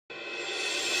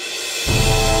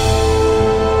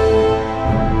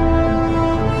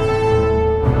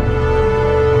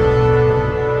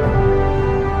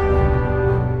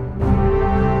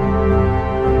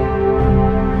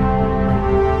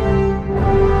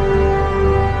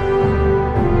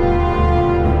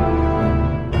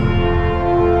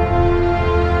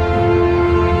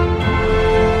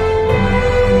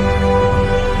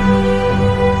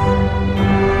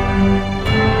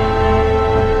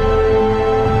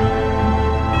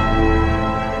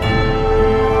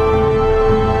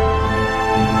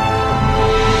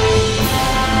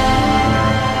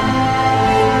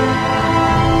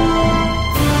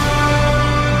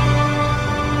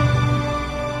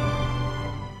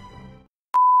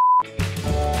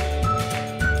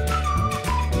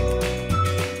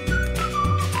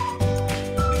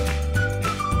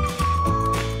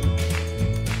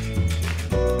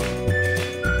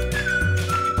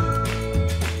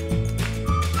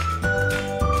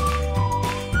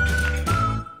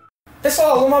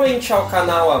Pessoal, novamente ao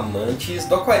canal Amantes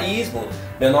do Aquarismo.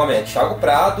 Meu nome é Thiago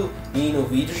Prado e no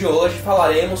vídeo de hoje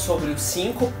falaremos sobre os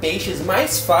 5 peixes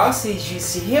mais fáceis de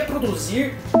se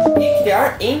reproduzir e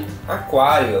criar em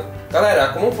aquário. Galera,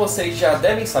 como vocês já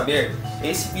devem saber,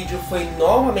 esse vídeo foi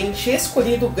novamente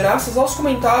escolhido graças aos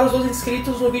comentários dos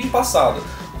inscritos no vídeo passado.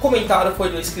 O comentário foi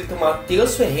do inscrito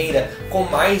Matheus Ferreira com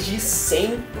mais de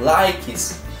 100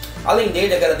 likes. Além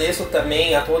dele, agradeço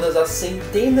também a todas as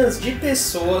centenas de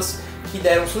pessoas que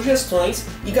deram sugestões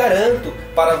e garanto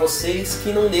para vocês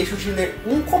que não deixo de ler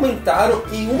um comentário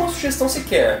e uma sugestão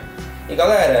sequer. E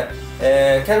galera,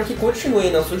 quero que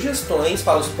continuem nas sugestões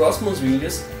para os próximos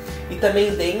vídeos e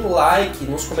também deem like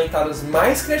nos comentários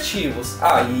mais criativos.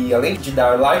 E além de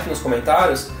dar like nos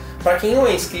comentários, para quem não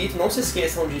é inscrito, não se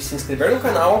esqueçam de se inscrever no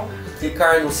canal,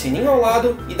 clicar no sininho ao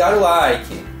lado e dar o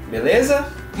like, beleza?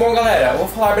 Bom galera, eu vou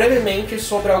falar brevemente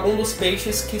sobre alguns dos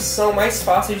peixes que são mais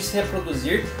fáceis de se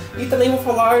reproduzir e também vou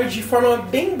falar de forma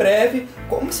bem breve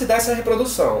como se dá essa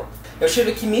reprodução. Eu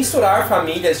tive que misturar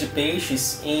famílias de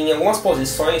peixes em algumas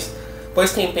posições,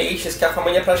 pois tem peixes que a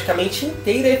família praticamente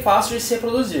inteira é fácil de se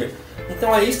reproduzir.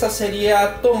 Então a lista seria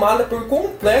tomada por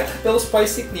completa pelos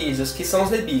policiclídeos, que são os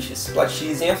lebiches,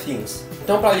 platis e afins.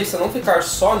 Então para a lista não ficar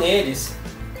só neles,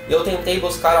 eu tentei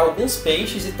buscar alguns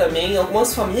peixes e também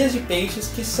algumas famílias de peixes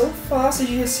que são fáceis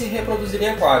de se reproduzir em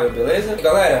aquário, beleza? E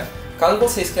galera, caso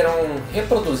vocês queiram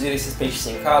reproduzir esses peixes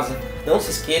em casa, não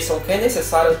se esqueçam que é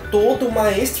necessário toda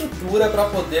uma estrutura para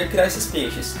poder criar esses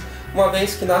peixes, uma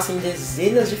vez que nascem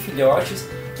dezenas de filhotes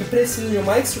que precisam de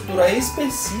uma estrutura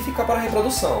específica para a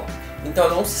reprodução. Então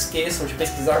não se esqueçam de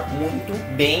pesquisar muito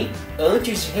bem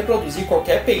antes de reproduzir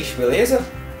qualquer peixe, beleza?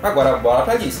 Agora bora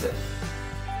para a lista.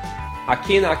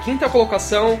 Aqui na quinta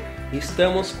colocação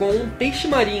estamos com um peixe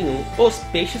marinho, os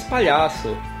peixes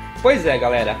palhaço. Pois é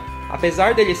galera,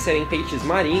 apesar deles serem peixes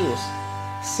marinhos,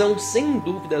 são sem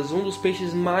dúvidas um dos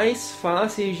peixes mais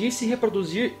fáceis de se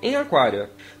reproduzir em aquário.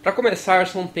 Para começar,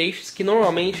 são peixes que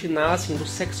normalmente nascem do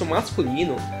sexo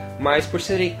masculino, mas por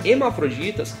serem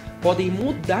hermafroditas, podem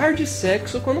mudar de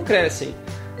sexo quando crescem.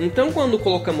 Então quando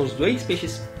colocamos dois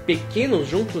peixes pequenos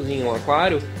juntos em um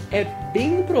aquário, é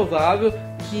bem provável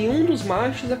que um dos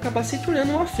machos acaba se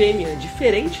tornando uma fêmea,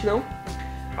 diferente não?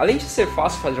 Além de ser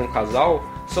fácil fazer um casal,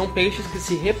 são peixes que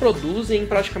se reproduzem em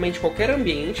praticamente qualquer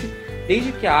ambiente,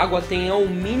 desde que a água tenha um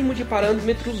mínimo de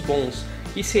parâmetros bons,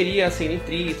 que seria sem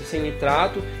nitrito, sem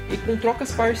nitrato e com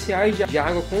trocas parciais de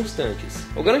água constantes.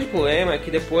 O grande problema é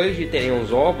que depois de terem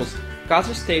os ovos,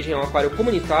 caso estejam em um aquário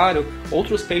comunitário,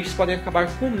 outros peixes podem acabar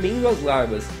comendo as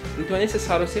larvas, então é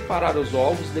necessário separar os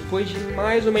ovos depois de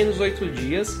mais ou menos 8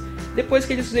 dias, depois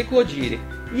que eles eclodirem,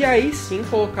 e aí sim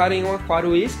colocar em um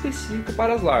aquário específico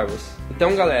para as larvas.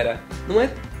 Então galera, não é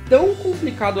tão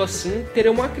complicado assim ter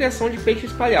uma criação de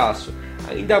peixes palhaço,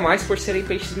 ainda mais por serem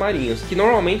peixes marinhos, que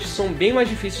normalmente são bem mais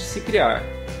difíceis de se criar.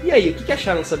 E aí, o que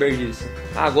acharam de saber disso?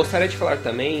 Gostaria de falar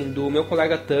também do meu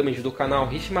colega Tamid do canal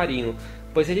Riff Marinho,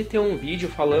 pois ele tem um vídeo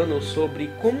falando sobre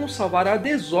como salvar a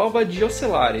desova de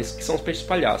ocelares, que são os peixes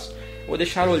palhaços. Vou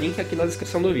deixar o link aqui na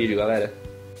descrição do vídeo, galera.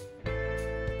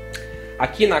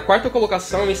 Aqui na quarta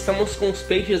colocação estamos com os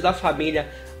peixes da família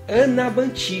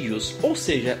Anabantídeos, ou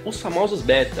seja, os famosos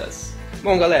betas.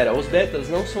 Bom galera, os betas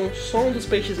não são só um dos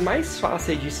peixes mais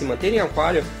fáceis de se manter em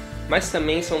aquário, mas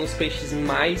também são um dos peixes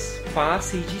mais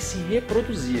fáceis de se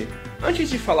reproduzir. Antes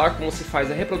de falar como se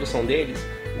faz a reprodução deles,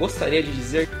 gostaria de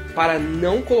dizer para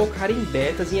não colocarem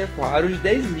betas em aquários de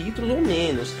 10 litros ou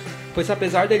menos, pois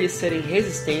apesar deles serem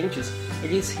resistentes,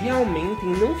 eles realmente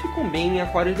não ficam bem em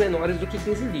aquários menores do que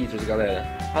 15 litros,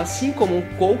 galera. Assim como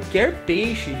qualquer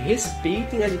peixe,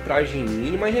 respeitem a litragem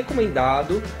mínima e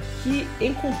recomendado que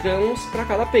encontramos para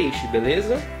cada peixe,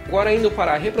 beleza? Agora indo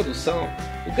para a reprodução,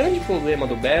 o grande problema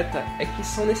do beta é que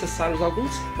são necessários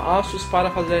alguns passos para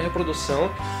fazer a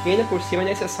reprodução e ainda por cima é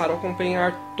necessário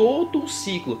acompanhar todo o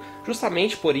ciclo.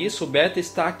 Justamente por isso o beta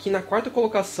está aqui na quarta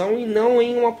colocação e não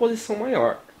em uma posição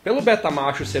maior. Pelo beta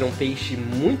macho ser um peixe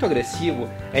muito agressivo,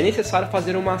 é necessário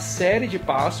fazer uma série de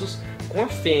passos com a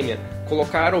fêmea,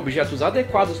 colocar objetos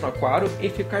adequados no aquário e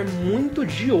ficar muito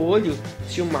de olho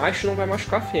se o macho não vai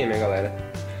machucar a fêmea, galera.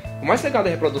 O mais legal da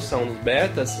reprodução dos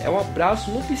betas é o abraço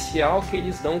nupcial que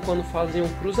eles dão quando fazem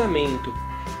um cruzamento.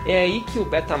 É aí que o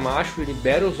beta macho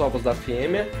libera os ovos da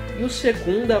fêmea e os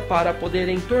fecunda para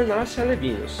poderem tornar-se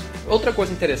alevinos. Outra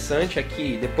coisa interessante é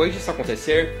que, depois disso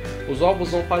acontecer, os ovos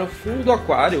vão para o fundo do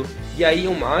aquário e aí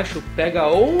o macho pega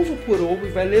ovo por ovo e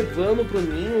vai levando para o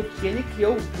ninho que ele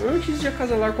criou antes de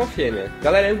acasalar com a fêmea.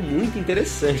 Galera, é muito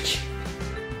interessante.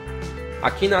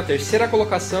 Aqui na terceira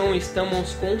colocação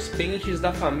estamos com os peixes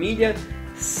da família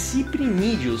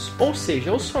Ciprinídeos, ou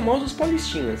seja, os famosos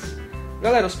paulistinhas.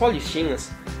 Galera, os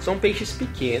paulistinhas são peixes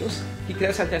pequenos que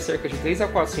crescem até cerca de 3 a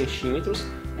 4 centímetros,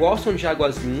 gostam de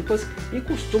águas limpas e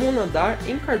costumam nadar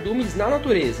em cardumes na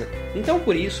natureza. Então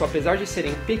por isso, apesar de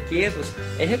serem pequenos,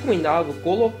 é recomendável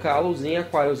colocá-los em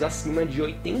aquários acima de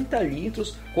 80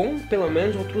 litros com pelo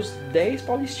menos outros 10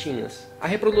 paulistinhas. A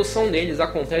reprodução deles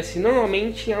acontece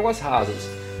normalmente em águas rasas,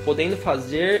 podendo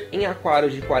fazer em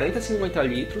aquários de 40 a 50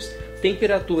 litros,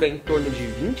 temperatura em torno de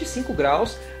 25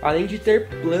 graus, além de ter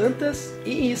plantas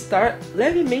e estar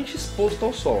levemente exposto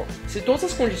ao sol. Se todas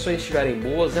as condições estiverem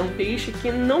boas, é um peixe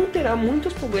que não terá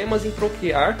muitos problemas em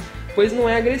procriar, pois não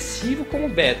é agressivo como o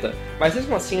beta, mas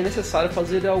mesmo assim é necessário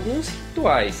fazer alguns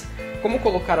rituais, como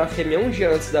colocar a fêmea um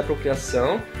dia antes da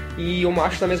procriação e o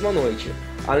macho na mesma noite,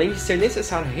 além de ser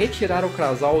necessário retirar o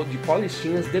casal de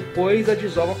paulistinhas depois da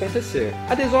desova acontecer.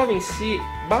 A desova em si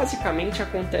basicamente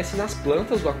acontece nas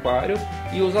plantas do aquário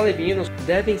e os alevinos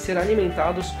devem ser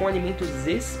alimentados com alimentos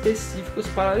específicos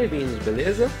para alevinos,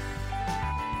 beleza?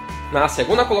 Na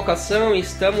segunda colocação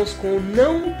estamos com o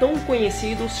não tão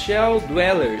conhecidos Shell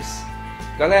Dwellers.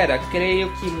 Galera,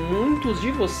 creio que muitos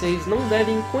de vocês não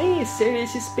devem conhecer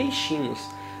esses peixinhos,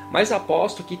 mas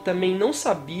aposto que também não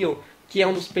sabiam que é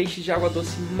um dos peixes de água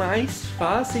doce mais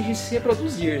fáceis de se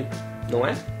reproduzir, não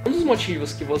é? Um dos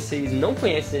motivos que vocês não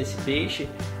conhecem esse peixe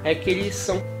é que eles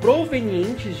são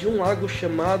provenientes de um lago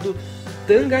chamado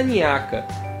Tanganyika,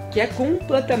 que é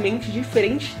completamente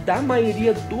diferente da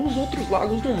maioria dos outros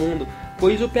lagos do mundo,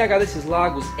 pois o pH desses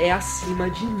lagos é acima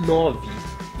de 9.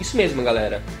 Isso mesmo,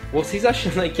 galera. Vocês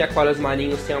achando que aquários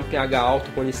marinhos têm um pH alto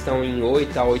quando estão em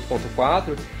 8 a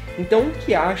 8.4, então o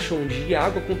que acham de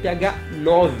água com pH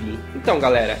 9? Então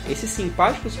galera, esses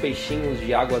simpáticos peixinhos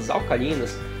de águas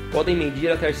alcalinas podem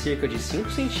medir até cerca de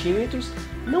 5 centímetros,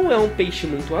 não é um peixe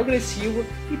muito agressivo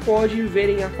e pode viver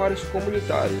em aquários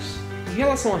comunitários. Em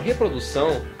relação à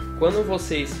reprodução, quando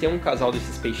vocês têm um casal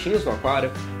desses peixinhos no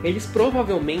aquário, eles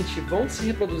provavelmente vão se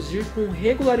reproduzir com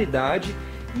regularidade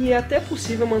e é até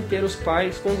possível manter os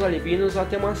pais com os alevinos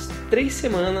até umas 3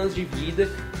 semanas de vida,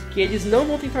 que eles não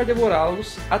vão tentar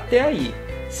devorá-los até aí,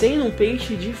 sendo um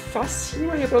peixe de fácil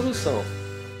reprodução.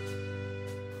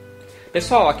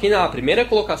 Pessoal, aqui na primeira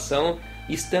colocação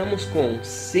estamos com,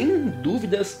 sem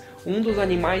dúvidas, um dos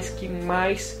animais que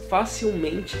mais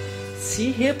facilmente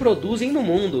se reproduzem no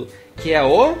mundo, que é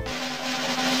o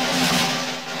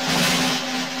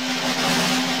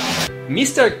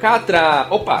Mr. Catra!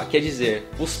 Opa, quer dizer,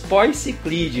 os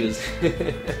poiciclídeos.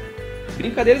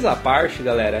 Brincadeiras à parte,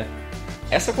 galera,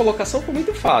 essa colocação foi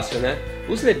muito fácil, né?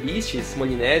 Os lebistes,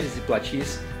 molineses e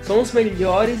platis são os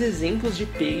melhores exemplos de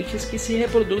peixes que se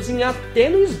reproduzem até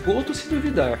no esgoto, se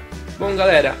duvidar. Bom,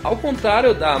 galera, ao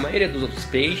contrário da maioria dos outros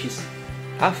peixes,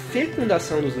 a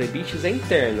fecundação dos lebistes é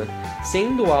interna,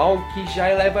 sendo algo que já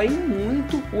eleva em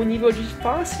muito o nível de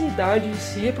facilidade de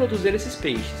se reproduzir esses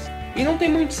peixes. E não tem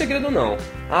muito segredo não,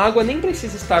 a água nem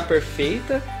precisa estar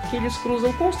perfeita, que eles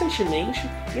cruzam constantemente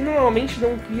e normalmente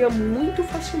não cria muito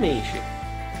facilmente.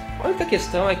 A única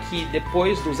questão é que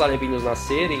depois dos alevinos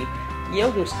nascerem, em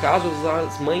alguns casos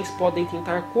as mães podem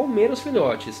tentar comer os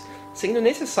filhotes, sendo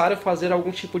necessário fazer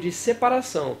algum tipo de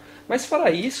separação, mas fora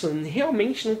isso,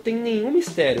 realmente não tem nenhum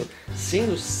mistério,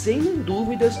 sendo sem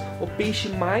dúvidas o peixe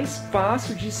mais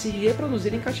fácil de se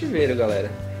reproduzir em cativeiro, galera.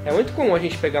 É muito comum a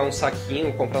gente pegar um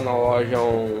saquinho, comprar na loja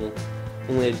um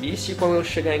lebiste e quando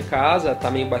chegar em casa tá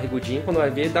meio barrigudinho, quando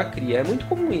vai ver dá cria. É muito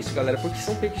comum isso, galera, porque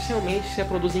são peixes que realmente se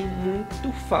reproduzem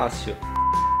muito fácil.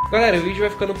 Galera, o vídeo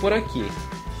vai ficando por aqui.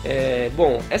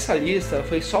 Bom, essa lista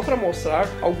foi só para mostrar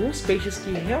alguns peixes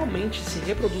que realmente se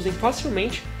reproduzem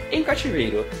facilmente em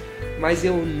cativeiro, mas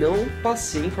eu não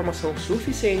passei informação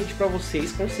suficiente para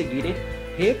vocês conseguirem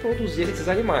reproduzir esses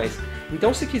animais.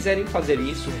 Então, se quiserem fazer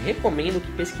isso, recomendo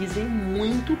que pesquisem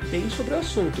muito bem sobre o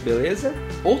assunto, beleza?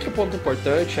 Outro ponto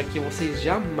importante é que vocês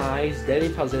jamais devem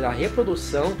fazer a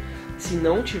reprodução se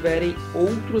não tiverem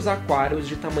outros aquários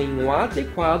de tamanho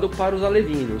adequado para os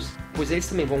alevinos, pois eles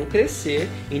também vão crescer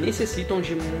e necessitam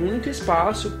de muito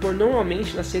espaço por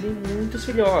normalmente nascerem muitos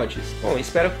filhotes. Bom,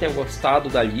 espero que tenham gostado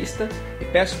da lista e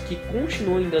peço que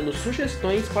continuem dando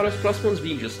sugestões para os próximos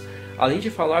vídeos, além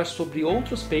de falar sobre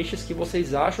outros peixes que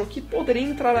vocês acham que poderiam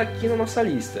entrar aqui na nossa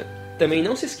lista. Também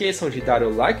não se esqueçam de dar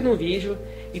o like no vídeo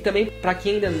e também, para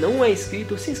quem ainda não é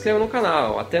inscrito, se inscreva no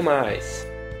canal. Até mais!